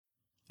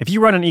If you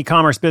run an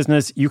e-commerce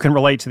business, you can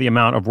relate to the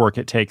amount of work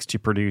it takes to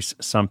produce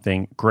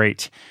something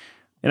great.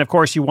 And of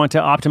course, you want to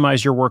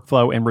optimize your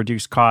workflow and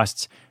reduce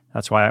costs.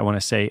 That's why I want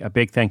to say a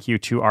big thank you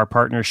to our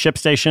partner,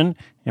 ShipStation,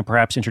 and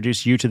perhaps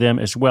introduce you to them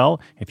as well.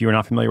 If you are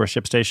not familiar with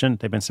ShipStation,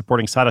 they've been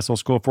supporting Side Hustle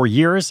School for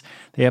years.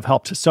 They have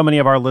helped so many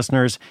of our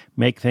listeners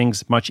make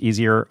things much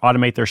easier,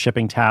 automate their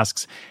shipping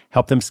tasks,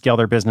 help them scale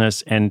their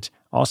business, and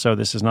also,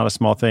 this is not a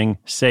small thing,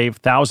 save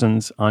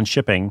thousands on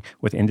shipping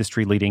with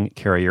industry-leading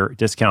carrier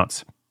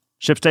discounts.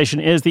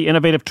 ShipStation is the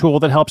innovative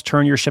tool that helps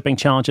turn your shipping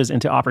challenges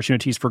into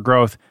opportunities for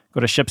growth. Go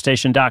to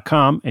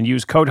ShipStation.com and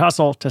use code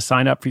HUSTLE to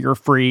sign up for your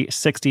free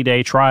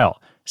 60-day trial.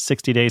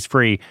 60 days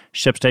free.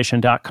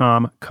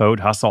 ShipStation.com, code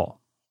HUSTLE.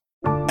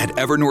 At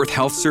Evernorth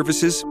Health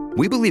Services,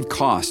 we believe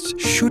costs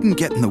shouldn't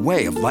get in the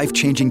way of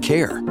life-changing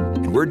care,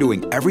 and we're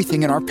doing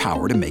everything in our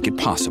power to make it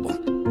possible.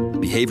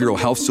 Behavioral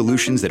health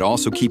solutions that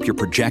also keep your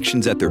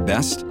projections at their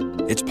best?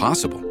 It's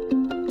possible.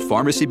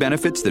 Pharmacy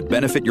benefits that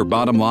benefit your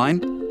bottom line?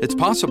 It's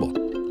possible.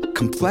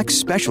 Complex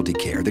specialty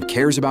care that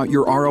cares about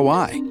your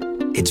ROI.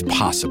 It's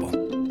possible.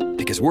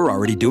 Because we're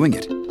already doing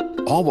it.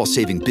 All while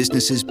saving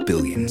businesses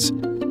billions.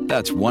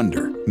 That's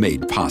Wonder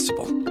made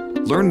possible.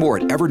 Learn more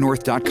at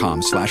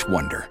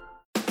evernorth.com/wonder.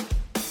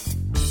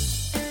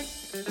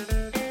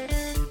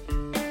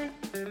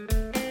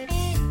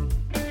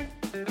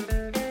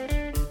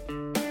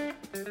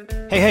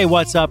 Hey,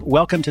 what's up?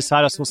 Welcome to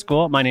Side Hustle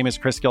School. My name is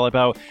Chris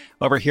Guillebeau.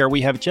 Over here,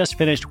 we have just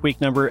finished week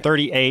number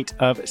 38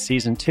 of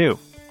season 2.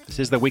 This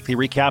is the weekly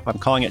recap. I'm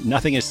calling it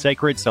Nothing is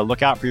Sacred, so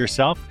look out for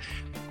yourself.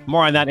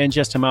 More on that in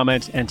just a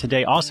moment. And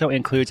today also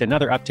includes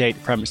another update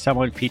from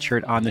someone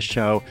featured on the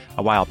show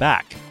a while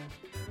back.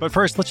 But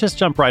first, let's just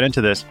jump right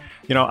into this.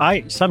 You know,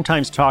 I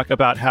sometimes talk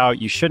about how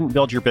you shouldn't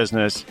build your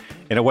business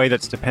in a way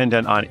that's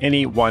dependent on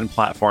any one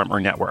platform or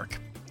network.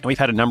 And we've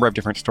had a number of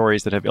different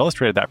stories that have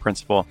illustrated that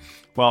principle.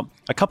 Well,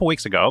 a couple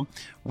weeks ago,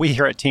 we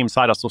here at Team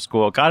Side Hustle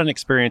School got an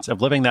experience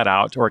of living that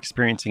out or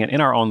experiencing it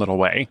in our own little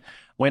way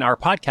when our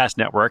podcast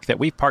network that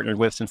we've partnered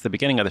with since the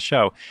beginning of the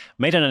show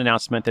made an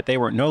announcement that they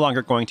were no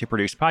longer going to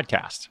produce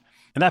podcasts.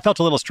 And that felt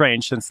a little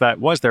strange since that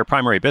was their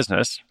primary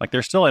business. Like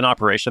they're still in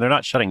operation. They're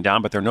not shutting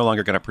down, but they're no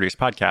longer going to produce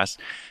podcasts.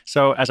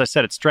 So as I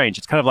said, it's strange.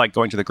 It's kind of like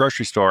going to the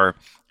grocery store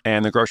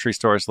and the grocery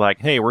store is like,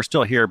 hey, we're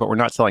still here, but we're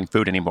not selling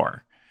food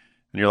anymore.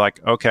 And you're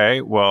like,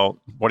 okay, well,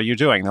 what are you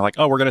doing? And they're like,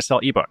 oh, we're going to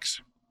sell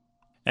ebooks.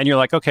 And you're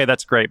like, okay,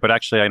 that's great, but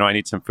actually I know I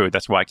need some food.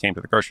 That's why I came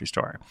to the grocery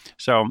store.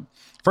 So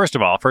first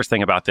of all, first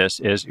thing about this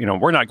is,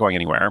 we're not going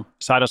anywhere.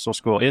 Side Hustle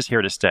School is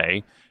here to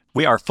stay.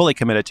 We are fully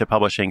committed to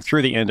publishing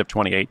through the end of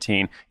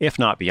 2018, if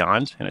not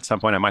beyond. And at some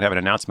point, I might have an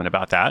announcement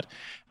about that.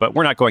 But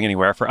we're not going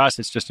anywhere. For us,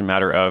 it's just a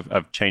matter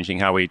of changing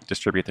how we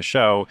distribute the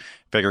show,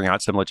 figuring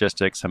out some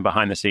logistics, some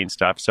behind-the-scenes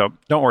stuff. So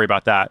don't worry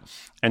about that.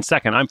 And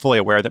second, I'm fully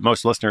aware that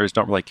most listeners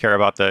don't really care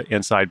about the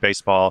inside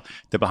baseball,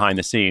 the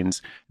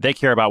behind-the-scenes. They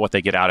care about what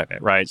they get out of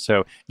it, right?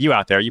 So you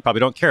out there, you probably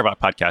don't care about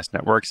podcast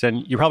networks,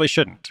 and you probably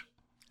shouldn't.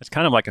 It's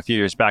kind of like a few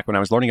years back when I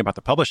was learning about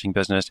the publishing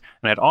business,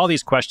 and I had all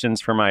these questions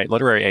from my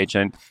literary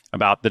agent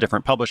about the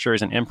different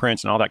publishers and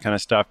imprints and all that kind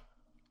of stuff.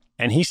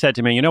 And he said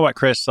to me, you know what,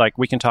 Chris, like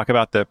we can talk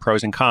about the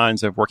pros and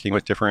cons of working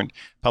with different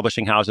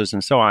publishing houses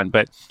and so on,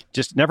 but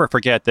just never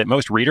forget that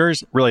most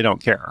readers really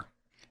don't care.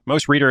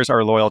 Most readers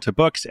are loyal to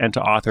books and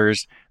to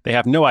authors. They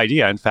have no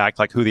idea, in fact,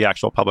 like who the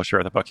actual publisher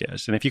of the book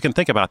is. And if you can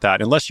think about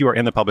that, unless you are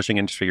in the publishing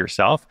industry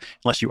yourself,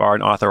 unless you are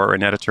an author or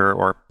an editor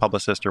or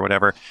publicist or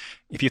whatever,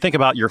 if you think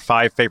about your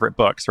 5 favorite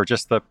books or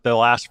just the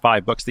last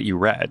 5 books that you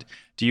read,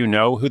 do you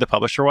know who the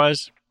publisher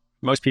was?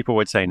 Most people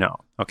would say no.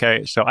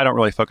 Okay. So I don't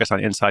really focus on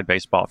inside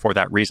baseball for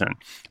that reason.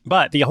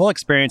 But the whole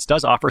experience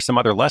does offer some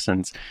other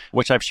lessons,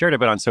 which I've shared a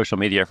bit on social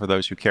media for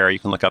those who care. You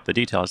can look up the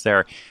details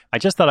there. I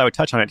just thought I would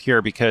touch on it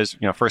here because,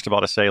 first of all,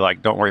 to say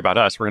like, don't worry about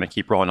us. We're going to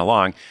keep rolling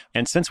along.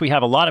 And since we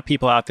have a lot of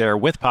people out there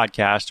with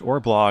podcasts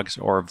or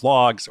blogs or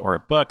vlogs or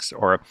books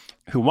or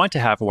who want to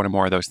have one or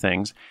more of those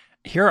things,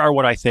 here are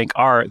what I think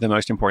are the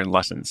most important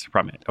lessons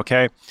from it,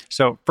 okay?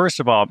 So first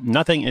of all,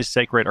 nothing is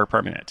sacred or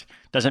permanent.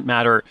 Doesn't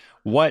matter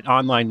what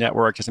online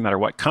network, doesn't matter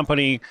what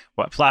company,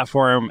 what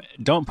platform.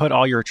 Don't put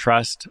all your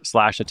trust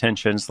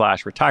 /attention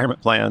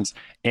 /retirement plans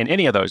in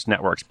any of those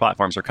networks,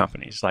 platforms, or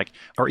companies,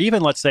 or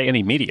even let's say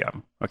any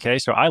medium, okay?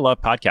 So I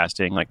love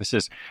podcasting. This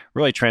has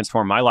really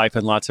transformed my life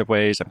in lots of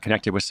ways. I'm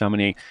connected with so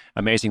many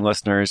amazing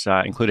listeners,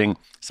 including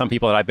some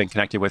people that I've been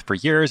connected with for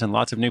years and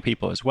lots of new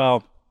people as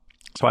well.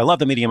 So I love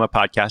the medium of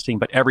podcasting,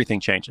 but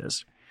everything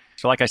changes.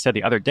 So like I said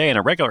the other day in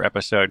a regular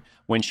episode,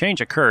 when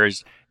change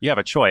occurs, you have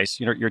a choice.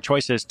 Your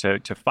choice is to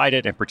fight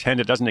it and pretend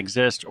it doesn't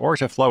exist or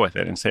to flow with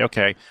it and say,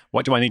 okay,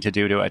 what do I need to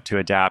do to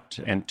adapt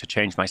and to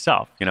change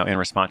myself, in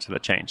response to the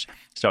change?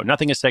 So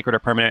nothing is sacred or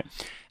permanent.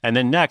 And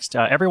then next,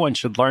 everyone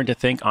should learn to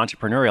think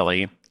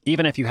entrepreneurially,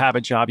 even if you have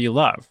a job you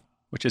love,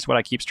 which is what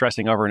I keep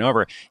stressing over and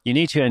over. You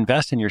need to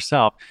invest in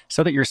yourself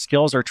so that your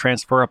skills are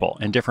transferable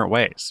in different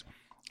ways.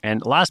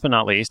 And last but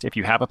not least, if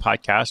you have a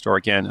podcast or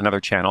again,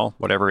 another channel,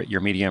 whatever your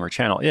medium or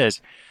channel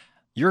is,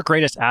 your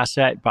greatest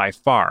asset by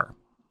far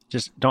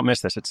just don't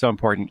miss this. It's so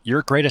important.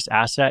 Your greatest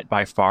asset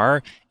by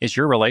far is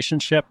your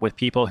relationship with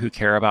people who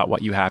care about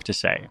what you have to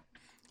say.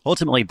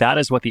 Ultimately, that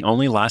is what the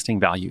only lasting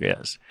value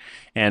is.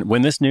 And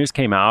when this news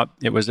came out,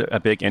 it was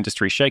a big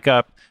industry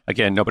shakeup.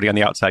 Again, nobody on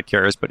the outside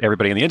cares, but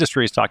everybody in the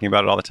industry is talking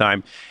about it all the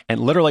time. And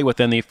literally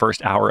within the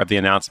first hour of the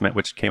announcement,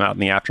 which came out in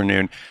the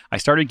afternoon, I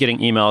started getting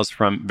emails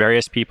from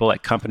various people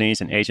at companies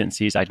and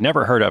agencies I'd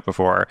never heard of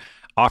before,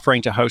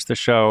 offering to host the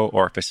show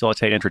or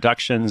facilitate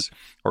introductions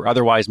or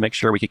otherwise make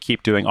sure we could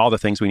keep doing all the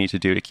things we need to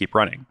do to keep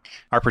running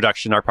our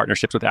production, our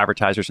partnerships with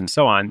advertisers, and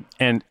so on.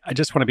 And I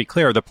just want to be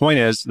clear. The point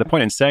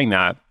in saying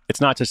that, it's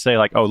not to say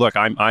like, oh, look,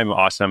 I'm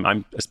awesome,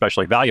 I'm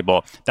especially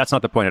valuable. That's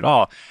not the point at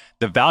all.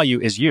 The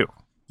value is you.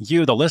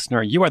 You, the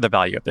listener, you are the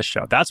value of this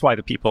show. That's why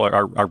the people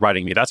are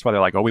writing me. That's why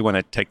they're like, oh, we want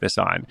to take this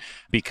on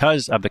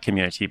because of the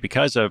community,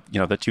 because of,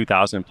 the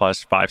 2,000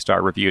 plus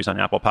 5-star reviews on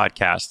Apple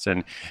Podcasts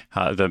and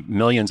the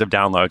millions of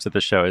downloads that the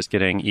show is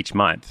getting each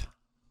month.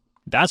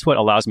 That's what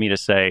allows me to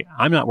say,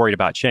 I'm not worried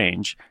about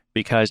change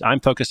because I'm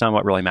focused on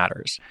what really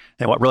matters.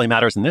 And what really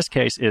matters in this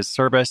case is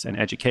service and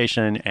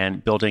education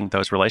and building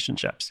those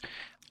relationships.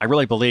 I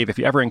really believe if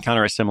you ever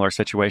encounter a similar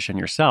situation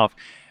yourself,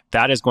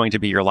 that is going to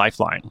be your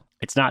lifeline.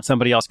 It's not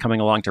somebody else coming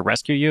along to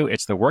rescue you.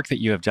 It's the work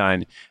that you have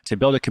done to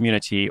build a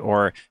community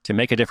or to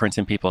make a difference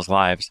in people's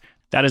lives.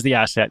 That is the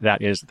asset.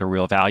 That is the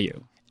real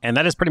value. And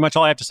that is pretty much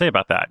all I have to say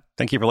about that.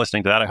 Thank you for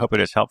listening to that. I hope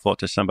it is helpful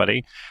to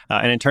somebody.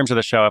 And in terms of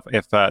the show,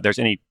 if there's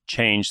any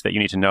change that you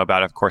need to know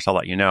about, of course, I'll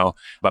let you know.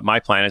 But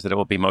my plan is that it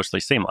will be mostly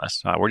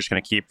seamless. We're just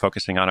going to keep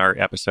focusing on our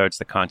episodes,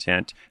 the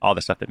content, all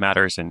the stuff that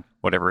matters, and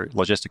whatever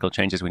logistical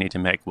changes we need to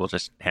make, we'll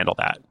just handle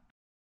that.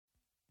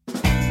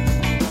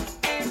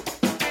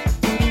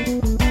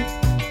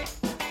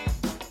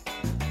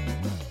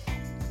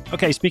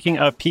 Okay, speaking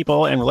of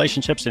people and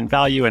relationships and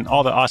value and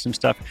all the awesome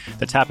stuff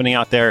that's happening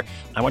out there,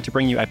 I want to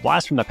bring you a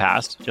blast from the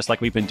past, just like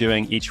we've been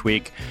doing each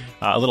week,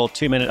 a little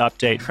 2-minute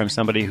update from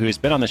somebody who's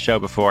been on the show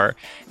before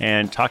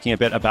and talking a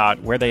bit about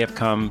where they have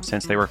come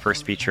since they were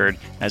first featured,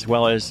 as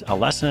well as a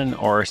lesson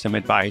or some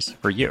advice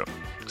for you.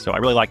 So I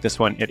really like this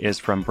one. It is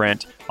from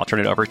Brent. I'll turn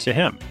it over to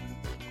him.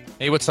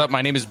 Hey, what's up?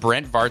 My name is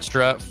Brent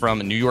Vardstra from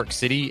New York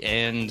City,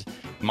 and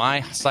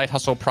my side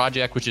hustle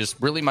project, which is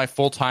really my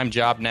full-time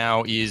job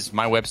now, is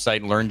my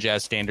website,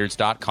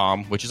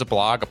 learnjazzstandards.com, which is a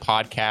blog, a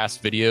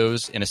podcast,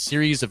 videos, and a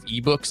series of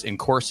ebooks and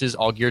courses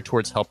all geared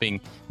towards helping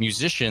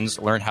musicians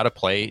learn how to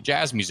play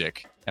jazz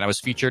music. And I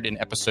was featured in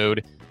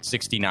episode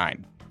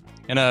 69.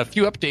 And a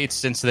few updates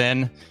since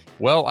then.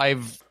 Well,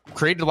 I've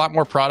created a lot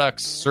more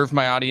products, served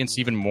my audience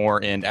even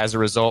more, and as a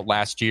result,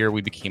 last year we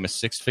became a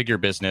 6-figure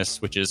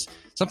business, which is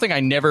something I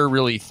never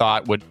really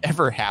thought would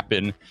ever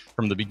happen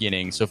from the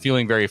beginning. So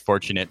feeling very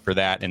fortunate for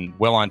that and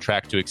well on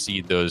track to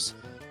exceed those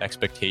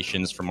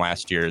expectations from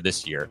last year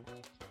this year.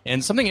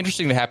 And something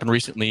interesting that happened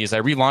recently is I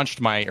relaunched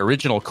my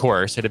original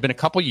course. It had been a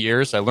couple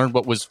years. I learned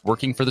what was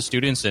working for the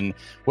students and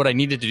what I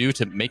needed to do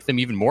to make them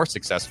even more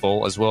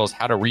successful, as well as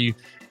how to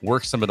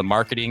rework some of the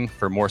marketing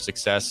for more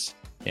success.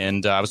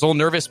 And I was a little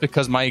nervous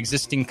because my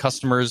existing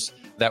customers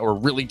that were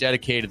really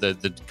dedicated,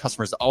 the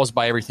customers that always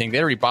buy everything, they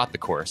already bought the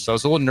course. So I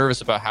was a little nervous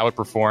about how it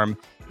performed.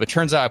 But it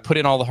turns out I put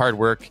in all the hard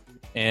work,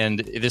 and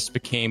this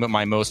became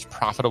my most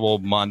profitable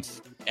month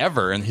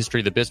ever in the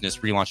history of the business,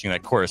 relaunching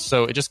that course.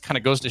 So it just kind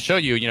of goes to show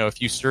you,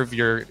 if you serve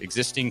your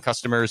existing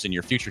customers and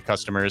your future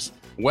customers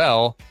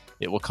well,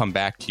 it will come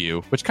back to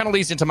you, which kind of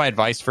leads into my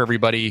advice for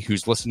everybody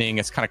who's listening.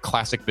 It's kind of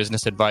classic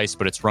business advice,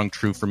 but it's rung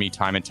true for me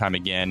time and time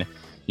again.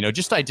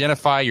 Just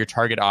identify your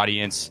target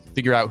audience,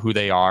 figure out who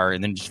they are,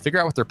 and then just figure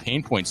out what their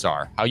pain points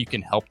are, how you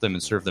can help them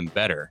and serve them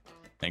better.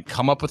 And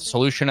come up with a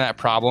solution to that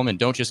problem, and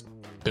don't just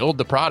build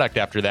the product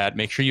after that.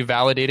 Make sure you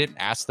validate it,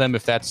 ask them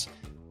if that's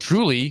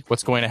truly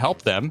what's going to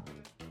help them.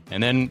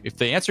 And then if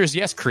the answer is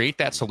yes, create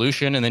that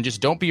solution, and then just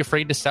don't be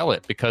afraid to sell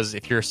it. Because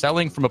if you're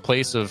selling from a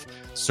place of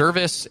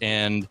service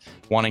and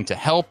wanting to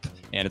help,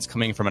 and it's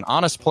coming from an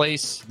honest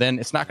place, then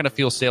it's not going to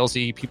feel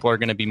salesy. People are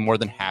going to be more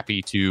than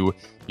happy to,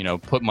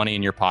 put money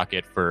in your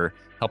pocket for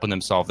helping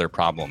them solve their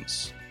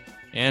problems.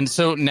 And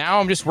so now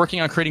I'm just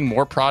working on creating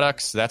more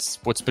products. That's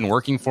what's been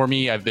working for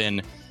me. I've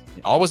been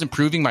always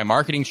improving my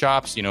marketing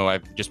chops.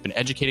 I've just been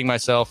educating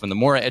myself. And the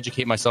more I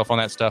educate myself on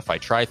that stuff, I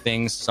try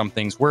things. Some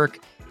things work,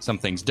 some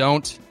things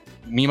don't.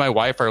 Me and my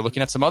wife are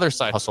looking at some other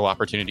side hustle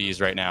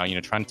opportunities right now,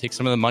 trying to take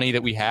some of the money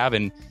that we have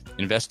and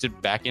invest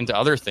it back into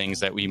other things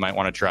that we might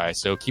want to try.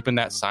 So keeping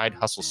that side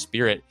hustle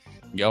spirit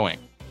going.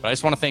 But I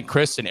just want to thank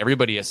Chris and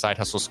everybody at Side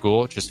Hustle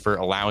School just for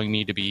allowing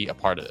me to be a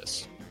part of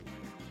this.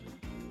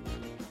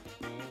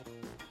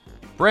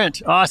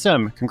 Brent,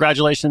 awesome.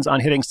 Congratulations on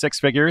hitting 6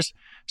 figures.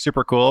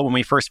 Super cool. When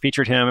we first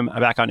featured him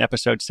back on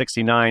episode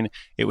 69,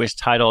 it was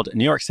titled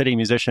New York City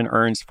Musician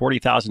Earns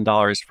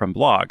 $40,000 from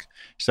Blog.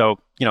 So,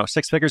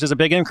 6 figures is a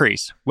big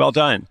increase. Well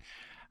done.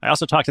 I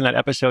also talked in that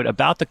episode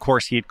about the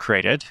course he'd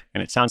created,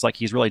 and it sounds like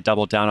he's really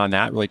doubled down on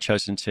that, really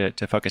chosen to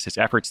focus his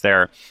efforts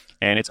there.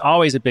 And it's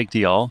always a big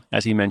deal,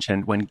 as he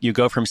mentioned, when you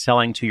go from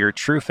selling to your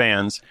true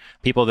fans,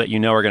 people that you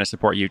know are going to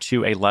support you,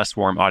 to a less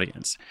warm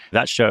audience.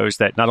 That shows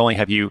that not only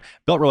have you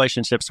built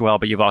relationships well,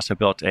 but you've also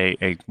built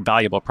a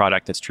valuable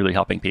product that's truly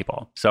helping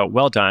people. So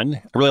well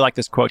done. I really like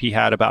this quote he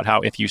had about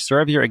how if you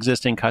serve your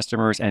existing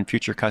customers and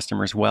future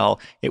customers well,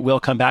 it will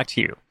come back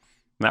to you.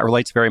 And that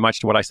relates very much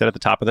to what I said at the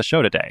top of the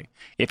show today.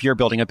 If you're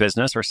building a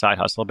business or side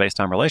hustle based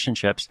on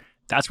relationships,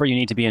 that's where you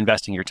need to be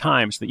investing your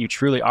time so that you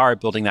truly are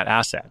building that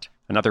asset.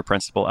 Another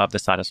principle of the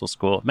Side Hustle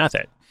School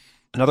method.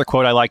 Another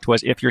quote I liked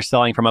was, if you're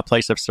selling from a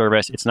place of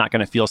service, it's not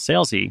going to feel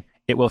salesy.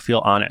 It will feel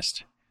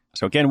honest.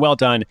 So again, well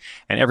done.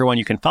 And everyone,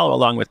 you can follow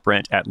along with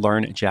Brent at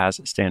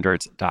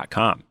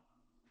learnjazzstandards.com.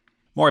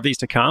 More of these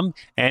to come.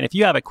 And if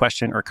you have a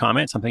question or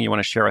comment, something you want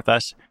to share with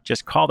us,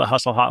 just call the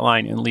Hustle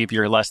Hotline and leave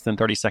your less than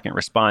 30-second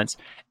response,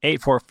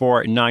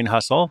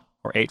 844-9HUSTLE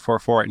or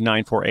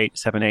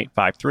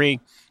 844-948-7853. You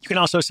can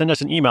also send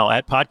us an email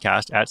at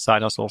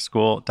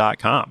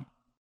podcast@sidehustleschool.com.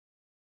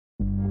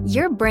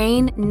 Your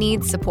brain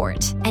needs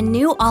support, and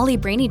new Ollie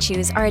Brainy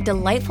Chews are a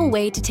delightful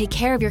way to take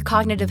care of your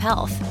cognitive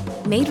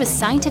health. Made with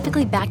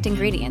scientifically backed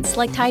ingredients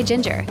like Thai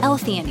ginger,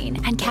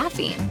 L-theanine, and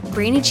caffeine,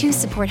 Brainy Chews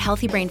support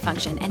healthy brain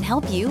function and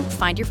help you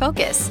find your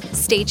focus,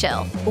 stay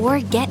chill, or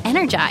get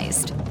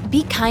energized.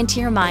 Be kind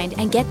to your mind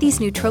and get these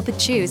nootropic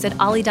chews at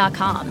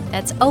ollie.com.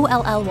 That's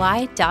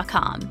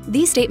OLLY.com.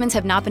 These statements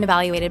have not been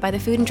evaluated by the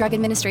Food and Drug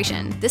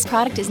Administration. This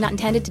product is not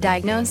intended to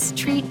diagnose,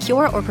 treat,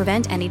 cure, or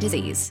prevent any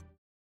disease.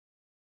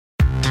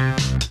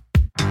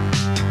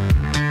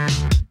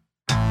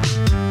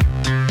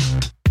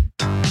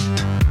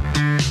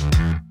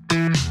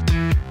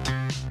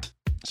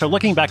 So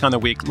looking back on the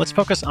week, let's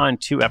focus on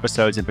 2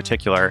 episodes in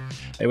particular.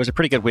 It was a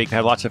pretty good week. I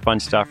had lots of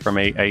fun stuff, from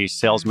a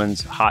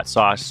salesman's hot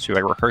sauce to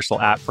a rehearsal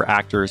app for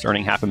actors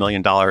earning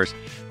 $500,000,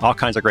 all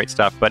kinds of great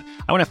stuff. But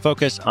I want to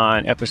focus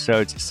on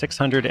episodes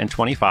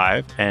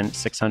 625 and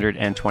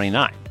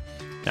 629.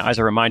 Now, as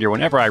a reminder,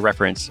 whenever I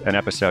reference an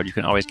episode, you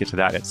can always get to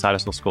that at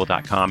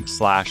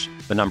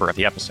sidehustleschool.com/the number of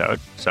the episode.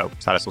 So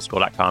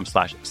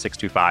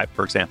sidehustleschool.com/625,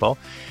 for example.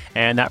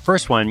 And that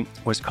first one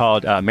was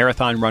called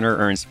Marathon Runner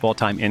Earns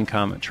Full-Time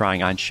Income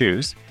Trying On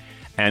Shoes.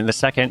 And the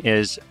second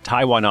is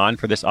Tie One On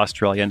for This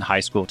Australian High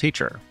School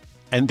Teacher.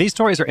 And these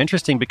stories are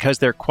interesting because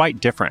they're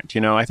quite different.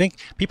 You know, I think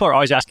people are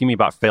always asking me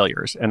about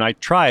failures, and I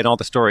try in all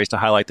the stories to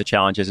highlight the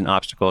challenges and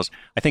obstacles.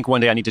 I think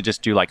one day I need to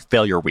just do like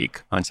failure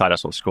week on Side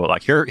Hustle School.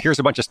 Like here's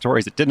a bunch of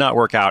stories that did not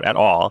work out at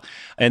all.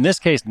 In this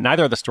case,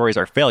 neither of the stories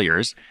are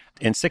failures.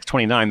 In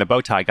 629, the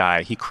bow tie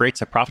guy, he creates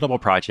a profitable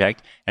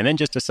project and then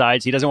just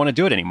decides he doesn't want to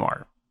do it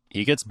anymore.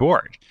 He gets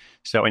bored.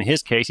 So in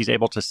his case, he's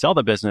able to sell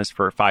the business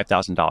for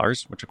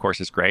 $5,000, which of course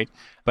is great.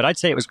 But I'd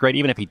say it was great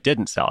even if he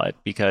didn't sell it,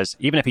 because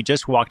even if he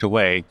just walked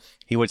away,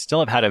 he would still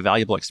have had a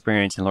valuable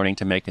experience in learning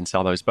to make and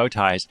sell those bow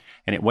ties.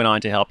 And it went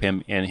on to help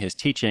him in his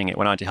teaching. It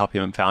went on to help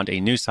him found a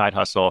new side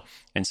hustle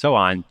and so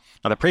on.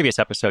 Now, the previous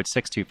episode,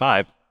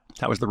 625,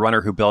 that was the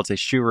runner who builds a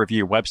shoe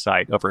review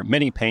website over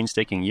many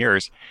painstaking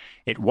years.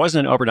 It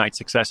wasn't an overnight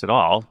success at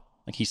all.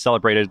 Like, he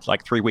celebrated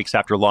like 3 weeks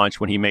after launch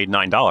when he made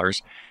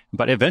 $9,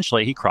 but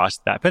eventually he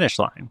crossed that finish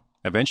line.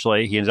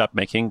 Eventually he ended up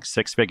making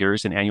 6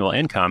 figures in annual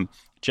income,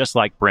 just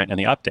like Brent in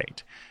the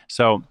update.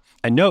 So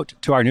a note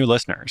to our new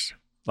listeners,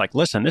 like,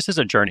 listen, this is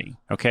a journey,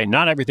 okay?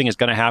 Not everything is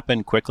going to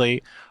happen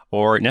quickly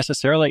or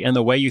necessarily in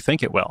the way you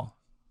think it will.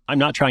 I'm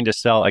not trying to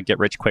sell a get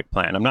rich quick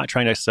plan. I'm not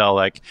trying to sell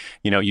like,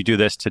 you do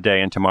this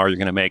today and tomorrow you're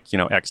going to make,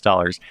 X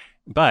dollars.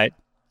 But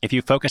if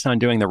you focus on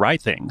doing the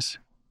right things,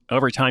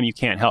 over time you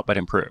can't help but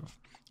improve.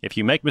 If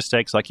you make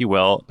mistakes, like you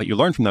will, but you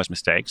learn from those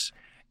mistakes,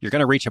 you're going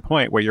to reach a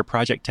point where your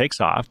project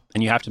takes off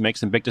and you have to make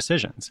some big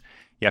decisions.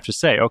 You have to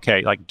say,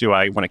 okay, like, do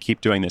I want to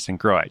keep doing this and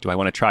grow it? Do I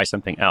want to try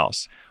something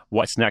else?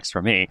 What's next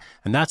for me?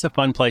 And that's a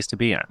fun place to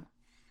be in.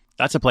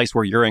 That's a place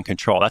where you're in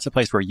control. That's a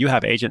place where you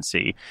have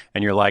agency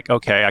and you're like,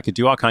 okay, I could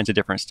do all kinds of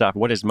different stuff.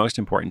 What is most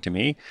important to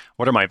me?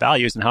 What are my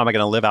values? And how am I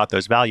going to live out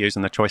those values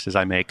and the choices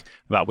I make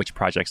about which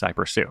projects I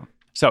pursue?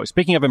 So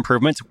speaking of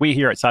improvements, we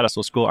here at Side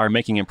Hustle School are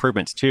making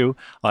improvements too.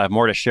 I'll have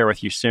more to share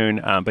with you soon.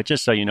 But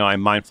just so you know,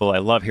 I'm mindful. I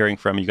love hearing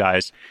from you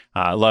guys.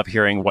 I love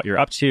hearing what you're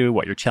up to,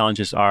 what your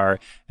challenges are,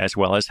 as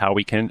well as how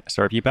we can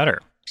serve you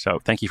better. So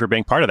thank you for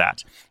being part of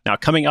that. Now,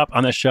 coming up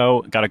on the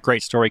show, got a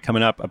great story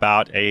coming up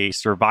about a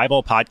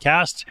survival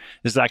podcast.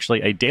 This is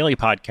actually a daily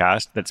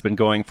podcast that's been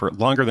going for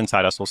longer than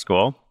Side Hustle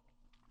School.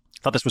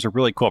 I thought this was a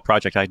really cool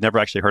project. I'd never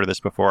actually heard of this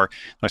before.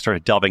 I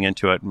started delving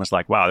into it and was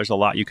like, wow, there's a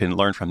lot you can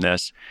learn from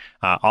this.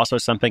 Also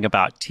something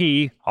about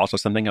tea, also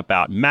something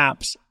about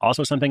maps,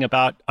 also something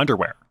about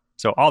underwear.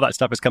 So all that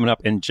stuff is coming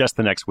up in just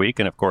the next week.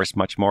 And of course,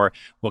 much more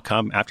will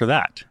come after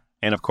that.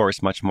 And of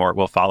course, much more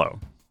will follow.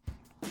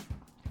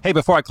 Hey,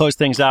 before I close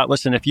things out,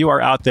 listen, if you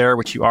are out there,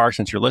 which you are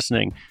since you're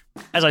listening,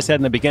 As I said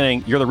in the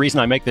beginning, you're the reason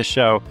I make this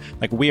show.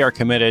 Like, we are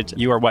committed.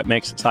 You are what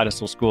makes Side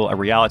Hustle School a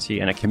reality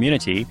and a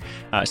community.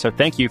 So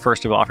thank you,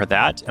 first of all, for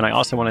that. And I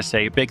also want to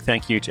say a big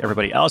thank you to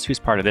everybody else who's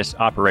part of this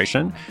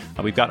operation.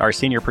 We've got our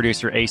senior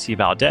producer, AC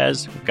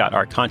Valdez. We've got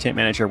our content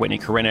manager, Whitney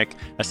Korinek,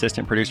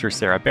 assistant producer,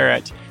 Sarah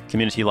Barrett,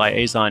 community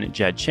liaison,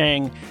 Jed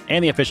Chang,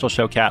 and the official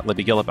show cat,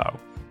 Libby Guillebeau.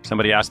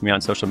 Somebody asked me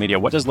on social media,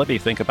 what does Libby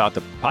think about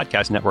the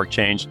podcast network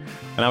change?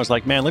 And I was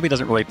like, man, Libby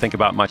doesn't really think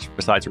about much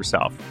besides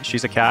herself.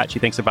 She's a cat. She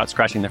thinks about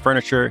scratching the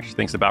furniture. She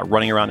thinks about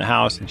running around the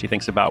house. And she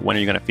thinks about, when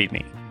are you going to feed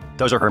me?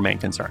 Those are her main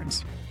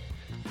concerns.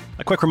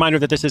 A quick reminder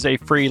that this is a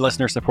free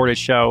listener-supported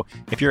show.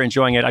 If you're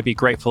enjoying it, I'd be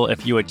grateful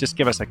if you would just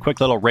give us a quick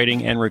little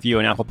rating and review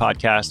in Apple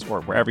Podcasts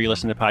or wherever you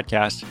listen to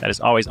podcasts. That is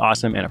always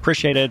awesome and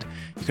appreciated.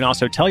 You can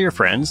also tell your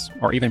friends,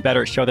 or even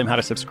better, show them how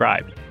to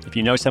subscribe. If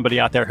you know somebody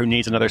out there who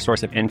needs another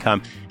source of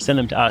income, send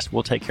them to us.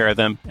 We'll take care of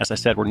them. As I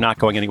said, we're not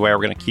going anywhere.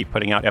 We're going to keep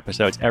putting out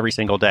episodes every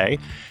single day.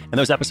 And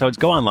those episodes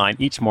go online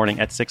each morning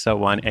at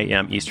 6:01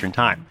 a.m. Eastern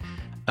Time.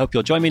 I hope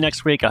you'll join me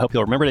next week. I hope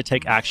you'll remember to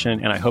take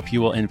action, and I hope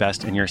you will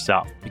invest in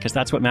yourself, because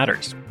that's what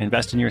matters.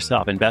 Invest in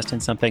yourself. Invest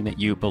in something that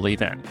you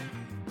believe in.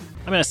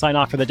 I'm going to sign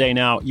off for the day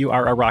now. You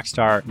are a rock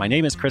star. My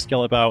name is Chris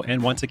Guillebeau,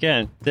 and once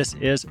again, this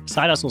is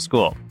Side Hustle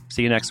School.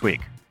 See you next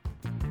week.